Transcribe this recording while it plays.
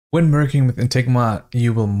When working with Integromat,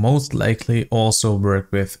 you will most likely also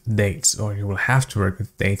work with dates, or you will have to work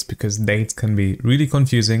with dates because dates can be really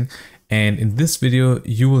confusing. And in this video,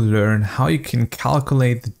 you will learn how you can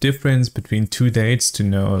calculate the difference between two dates to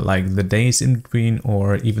know like the days in between,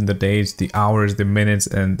 or even the days, the hours, the minutes,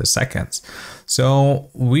 and the seconds. So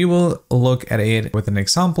we will look at it with an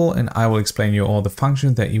example, and I will explain you all the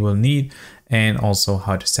functions that you will need and also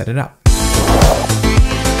how to set it up.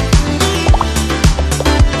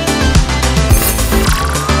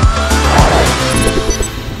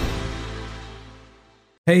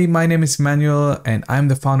 Hey, my name is Emmanuel and I'm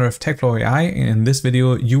the founder of techflow.ai, and in this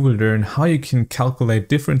video you will learn how you can calculate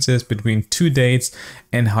differences between two dates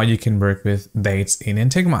and how you can work with dates in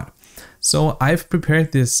Integromat. So I've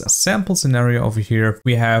prepared this sample scenario over here.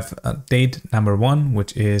 We have date number 1,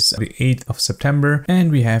 which is the 8th of September, and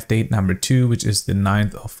we have date number 2, which is the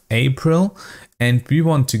 9th of April, and we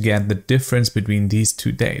want to get the difference between these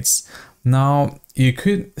two dates. Now, you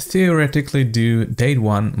could theoretically do date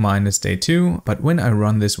 1 minus date 2, but when I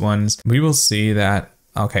run this once, we will see that,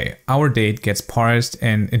 okay, our date gets parsed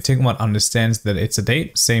and Integromat understands that it's a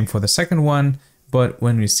date. Same for the second one. But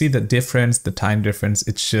when we see the difference, the time difference,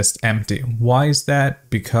 it's just empty. Why is that?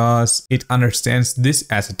 Because it understands this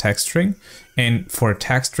as a text string. And for a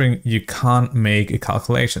text string, you can't make a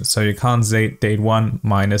calculation. So you can't say date 1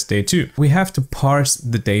 minus date 2. We have to parse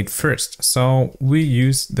the date first. So we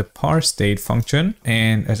use the parse date function.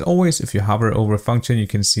 And as always, if you hover over a function, you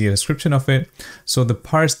can see a description of it. So the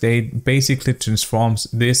parse date basically transforms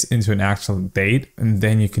this into an actual date, and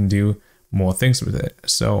then you can do more things with it.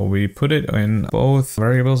 So we put it in both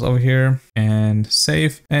variables over here and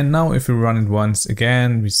save. And now if we run it once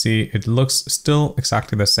again, we see it looks still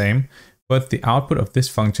exactly the same, but the output of this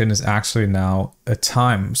function is actually now a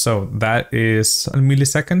time. So that is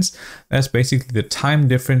milliseconds. That's basically the time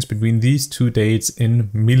difference between these two dates in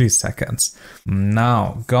milliseconds.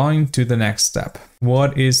 Now going to the next step.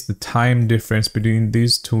 What is the time difference between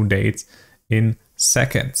these two dates in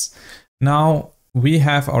seconds? Now, we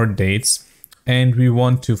have our dates and we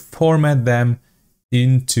want to format them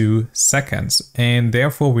into seconds, and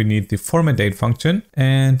therefore we need the format date function,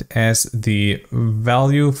 and as the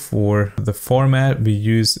value for the format we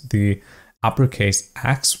use the uppercase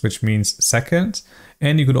X, which means seconds,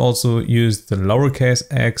 and you could also use the lowercase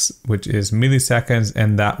x, which is milliseconds,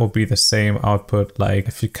 and that will be the same output like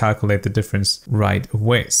if you calculate the difference right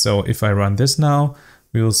away. So if I run this now,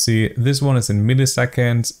 we will see this one is in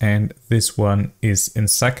milliseconds and this one is in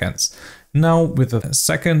seconds. Now with the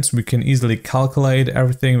seconds, we can easily calculate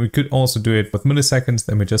everything. We could also do it with milliseconds,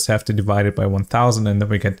 then we just have to divide it by 1000 and then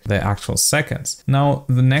we get the actual seconds. Now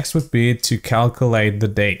the next would be to calculate the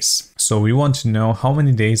days. So we want to know how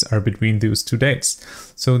many days are between those two dates.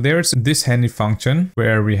 So there's this handy function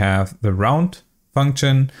where we have the round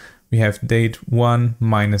function. We have date 1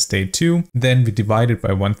 minus date 2, then we divide it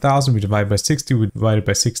by 1000, we divide by 60, we divide it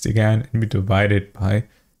by 60 again, and we divide it by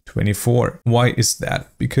 24. Why is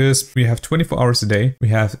that? Because we have 24 hours a day, we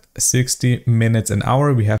have 60 minutes an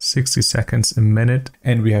hour, we have 60 seconds a minute,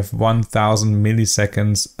 and we have 1000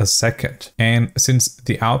 milliseconds a second. And since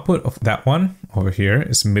the output of that one over here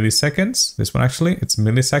is milliseconds, this one actually, it's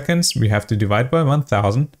milliseconds, we have to divide by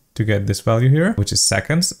 1000 to get this value here, which is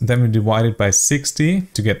seconds. Then we divide it by 60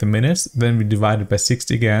 to get the minutes. Then we divide it by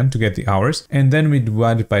 60 again to get the hours. And then we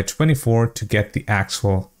divide it by 24 to get the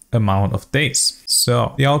actual amount of days.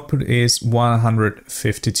 So the output is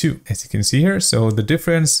 152, as you can see here. So the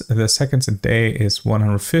difference, the seconds a day is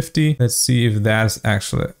 150. Let's see if that's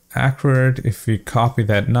actually accurate. If we copy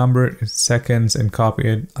that number in seconds and copy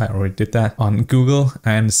it, I already did that on Google,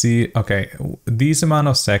 and see, okay, these amount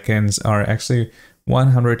of seconds are actually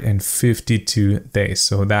 152 days.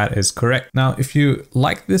 So that is correct. Now, if you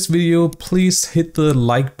like this video, please hit the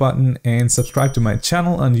like button and subscribe to my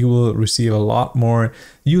channel, and you will receive a lot more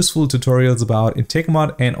useful tutorials about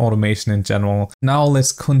Integromat and automation in general. Now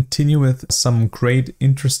let's continue with some great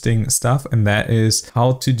interesting stuff, and that is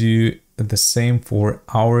how to do the same for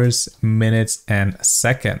hours, minutes, and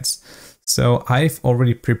seconds. So I've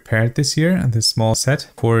already prepared this here and this small set.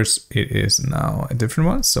 Of course, it is now a different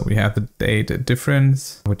one. So we have the date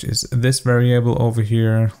difference, which is this variable over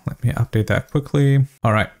here. Let me update that quickly.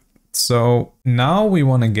 All right. So now we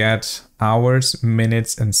want to get hours,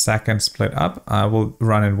 minutes, and seconds split up. I will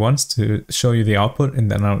run it once to show you the output, and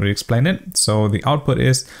then I'll explain it. So the output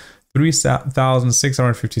is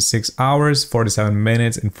 3,656 hours, 47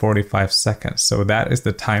 minutes, and 45 seconds. So that is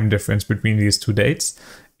the time difference between these two dates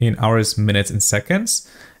in hours, minutes, and seconds.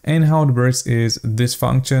 And how it works is this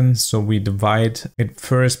function. So we divide it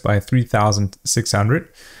first by 3,600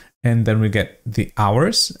 and then we get the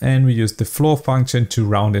hours, and we use the flow function to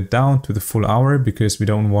round it down to the full hour because we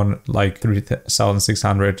don't want like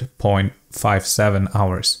 3600.57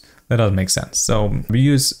 hours. That doesn't make sense. So we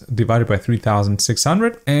use divided by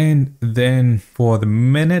 3600. And then for the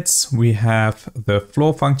minutes, we have the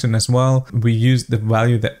flow function as well. We use the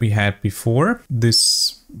value that we had before,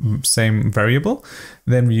 this same variable.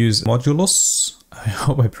 Then we use modulus. I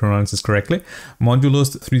hope I pronounce this correctly.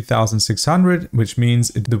 Modulus 3600, which means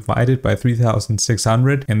it divided by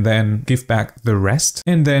 3600 and then give back the rest,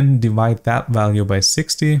 and then divide that value by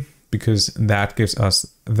 60 because that gives us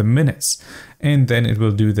the minutes. And then it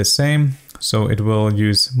will do the same. So it will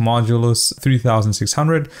use modulus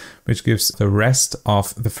 3600, which gives the rest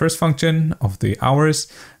of the first function of the hours.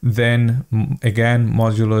 Then again,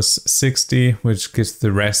 modulus 60, which gives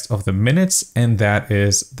the rest of the minutes, and that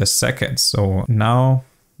is the seconds. So now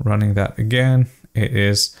running that again, it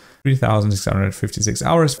is 3,656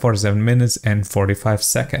 hours, 47 minutes, and 45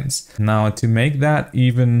 seconds. Now to make that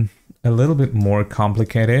even a little bit more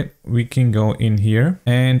complicated, we can go in here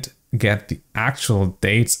and get the actual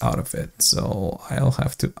dates out of it. So I'll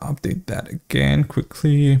have to update that again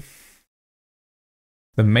quickly.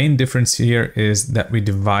 The main difference here is that we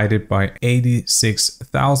divide it by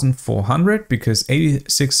 86,400 because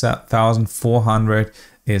 86,400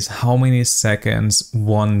 is how many seconds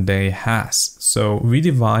one day has. So we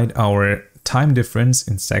divide our time difference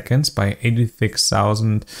in seconds by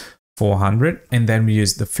 86,400, and then we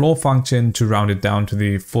use the flow function to round it down to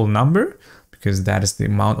the full number because that is the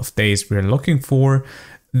amount of days we're looking for.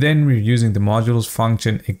 Then we're using the modulus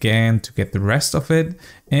function again to get the rest of it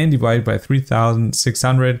and divide by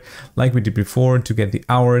 3,600 like we did before to get the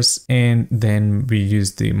hours. And then we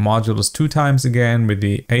use the modulus 2 times again with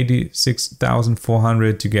the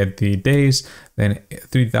 86,400 to get the days, then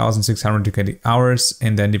 3,600 to get the hours,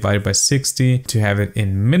 and then divided by 60 to have it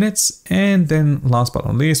in minutes. And then last but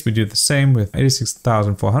not least, we do the same with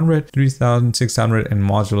 86,400, 3,600 and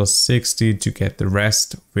modulus 60 to get the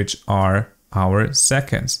rest, which are our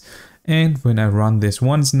seconds. And when I run this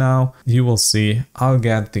once now, you will see I'll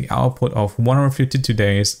get the output of 152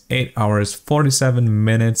 days, 8 hours, 47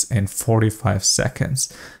 minutes, and 45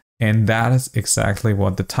 seconds. And that is exactly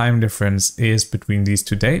what the time difference is between these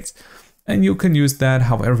two dates. And you can use that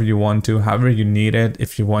however you want to, however you need it.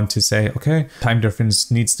 If you want to say, okay, time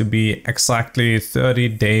difference needs to be exactly 30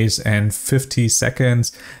 days and 50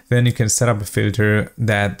 seconds, then you can set up a filter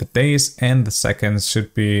that the days and the seconds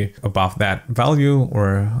should be above that value,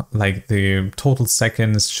 or like the total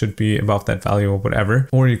seconds should be above that value or whatever.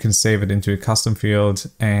 Or you can save it into a custom field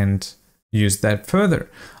and use that further.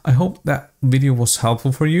 I hope that video was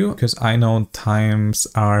helpful for you because I know times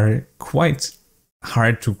are quite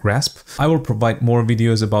hard to grasp. I will provide more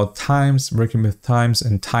videos about times, working with times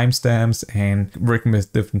and timestamps, and working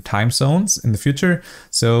with different time zones in the future.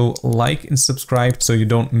 So like and subscribe so you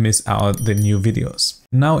don't miss out the new videos.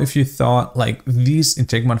 Now, if you thought like these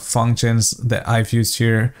Integromat functions that I've used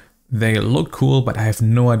here, they look cool, but I have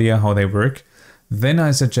no idea how they work, then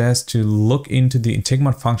I suggest to look into the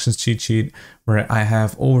Integromat functions cheat sheet, where I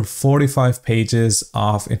have over 45 pages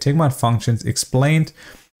of Integromat functions explained.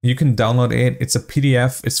 You can download it. It's a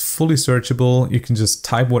PDF. It's fully searchable. You can just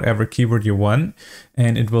type whatever keyword you want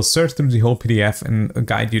and it will search through the whole PDF and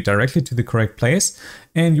guide you directly to the correct place.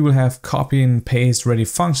 And you will have copy and paste ready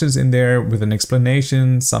functions in there with an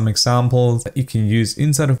explanation, some examples that you can use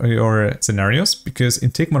inside of your scenarios, because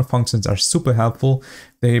Integromat functions are super helpful.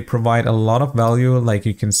 They provide a lot of value, like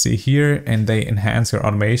you can see here, and they enhance your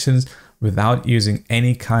automations without using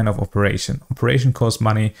any kind of operation. Operation costs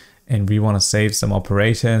money, and we want to save some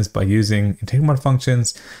operations by using Integromat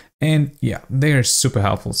functions. And yeah, they are super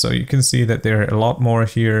helpful. So you can see that there are a lot more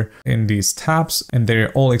here in these tabs, and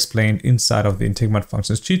they're all explained inside of the Integromat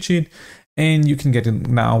functions cheat sheet. And you can get it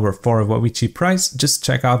now for a very cheap price. Just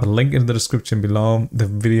check out the link in the description below the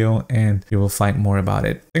video and you will find more about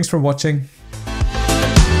it. Thanks for watching.